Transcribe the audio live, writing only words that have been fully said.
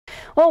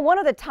Well, one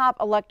of the top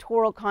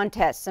electoral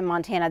contests in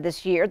Montana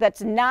this year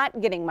that's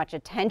not getting much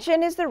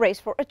attention is the race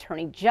for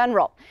Attorney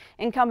General.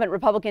 Incumbent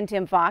Republican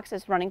Tim Fox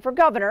is running for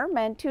governor,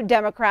 and 2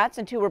 Democrats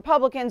and 2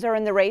 Republicans are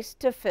in the race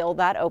to fill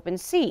that open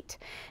seat.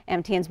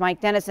 MTN's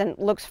Mike Dennison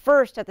looks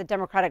first at the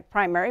Democratic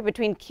primary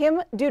between Kim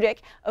Dudick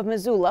of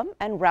Missoula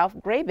and Ralph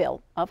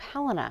Graybill of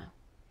Helena.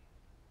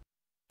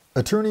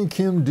 Attorney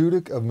Kim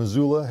Dudick of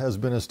Missoula has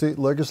been a state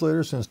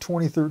legislator since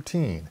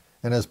 2013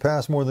 and has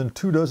passed more than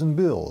 24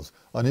 bills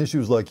on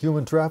issues like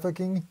human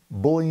trafficking,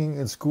 bullying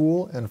in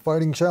school, and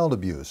fighting child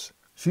abuse.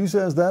 She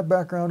says that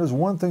background is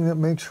one thing that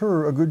makes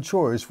her a good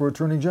choice for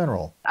Attorney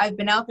General. I've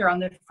been out there on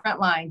the front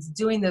lines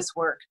doing this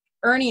work,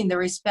 earning the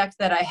respect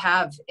that I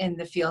have in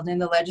the field, in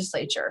the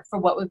legislature, for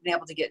what we've been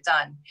able to get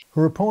done.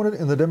 Her opponent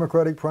in the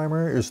Democratic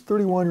primary is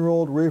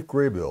 31-year-old Ralph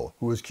Graybill,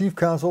 who is chief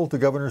counsel to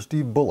Governor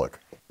Steve Bullock.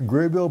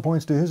 Graybill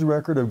points to his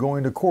record of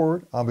going to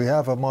court on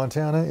behalf of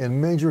Montana in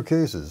major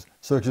cases,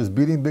 such as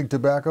beating big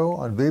tobacco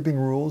on vaping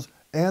rules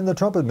and the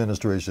Trump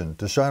administration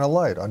to shine a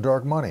light on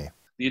dark money.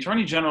 The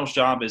Attorney General's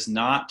job is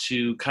not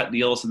to cut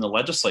deals in the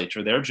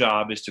legislature. Their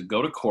job is to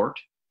go to court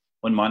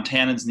when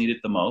Montanans need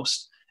it the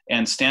most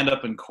and stand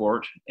up in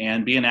court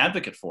and be an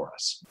advocate for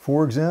us.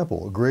 For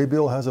example,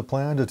 Graybill has a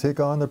plan to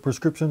take on the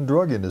prescription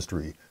drug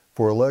industry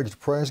for alleged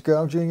price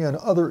gouging and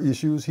other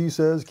issues he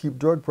says keep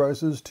drug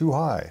prices too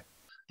high.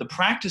 The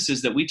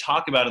practices that we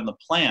talk about in the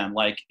plan,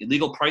 like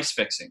illegal price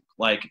fixing,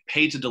 like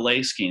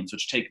pay-to-delay schemes,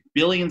 which take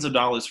billions of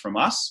dollars from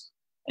us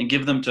and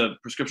give them to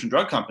prescription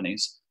drug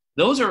companies,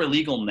 those are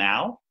illegal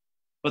now.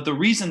 But the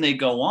reason they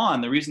go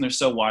on, the reason they're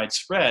so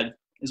widespread,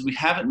 is we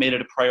haven't made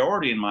it a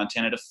priority in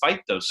Montana to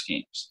fight those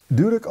schemes.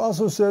 Dudick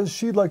also says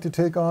she'd like to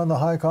take on the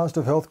high cost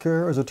of health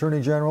care as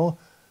Attorney General,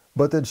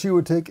 but that she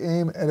would take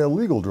aim at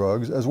illegal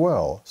drugs as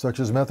well, such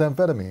as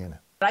methamphetamine.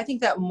 I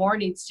think that more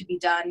needs to be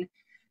done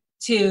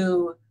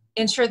to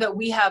ensure that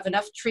we have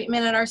enough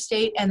treatment in our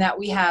state and that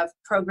we have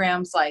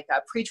programs like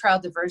pretrial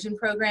diversion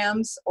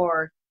programs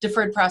or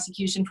deferred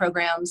prosecution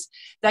programs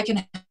that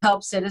can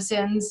help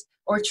citizens,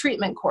 or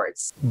treatment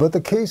courts. But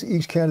the case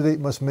each candidate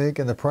must make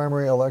in the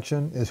primary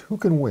election is who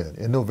can win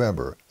in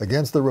November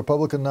against the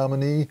Republican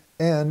nominee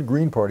and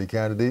Green Party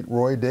candidate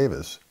Roy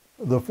Davis.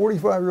 The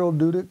 45-year-old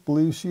Dudick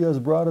believes she has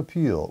broad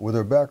appeal with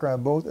her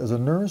background both as a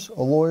nurse,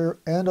 a lawyer,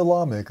 and a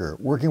lawmaker,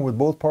 working with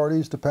both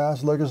parties to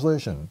pass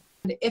legislation.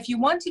 If you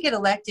want to get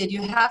elected,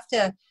 you have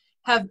to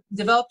have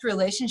developed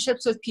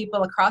relationships with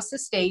people across the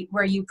state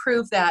where you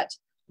prove that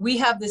we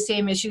have the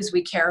same issues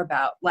we care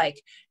about,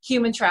 like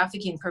human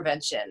trafficking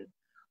prevention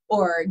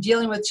or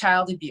dealing with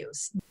child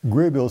abuse.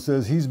 Graybill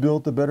says he's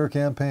built a better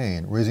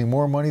campaign, raising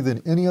more money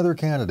than any other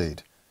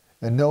candidate,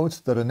 and notes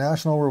that a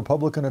national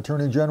Republican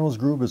Attorney General's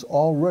group is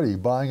already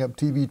buying up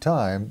TV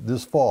time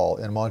this fall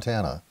in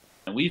Montana.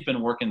 And we've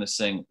been working this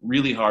thing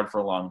really hard for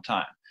a long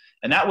time.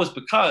 And that was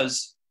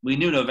because we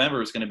knew November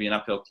was going to be an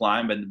uphill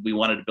climb, and we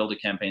wanted to build a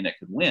campaign that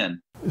could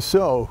win.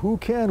 So, who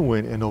can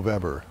win in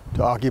November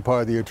to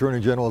occupy the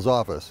Attorney General's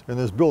office in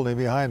this building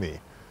behind me?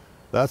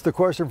 That's the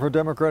question for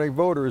Democratic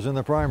voters in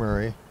the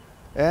primary,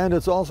 and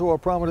it's also a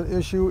prominent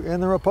issue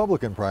in the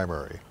Republican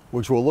primary,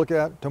 which we'll look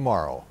at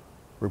tomorrow.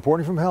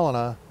 Reporting from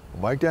Helena,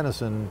 Mike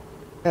Dennison,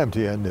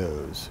 MTN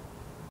News.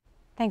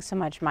 Thanks so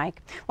much,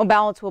 Mike. Well,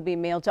 ballots will be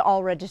mailed to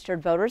all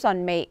registered voters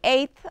on May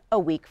 8th, a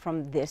week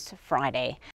from this Friday.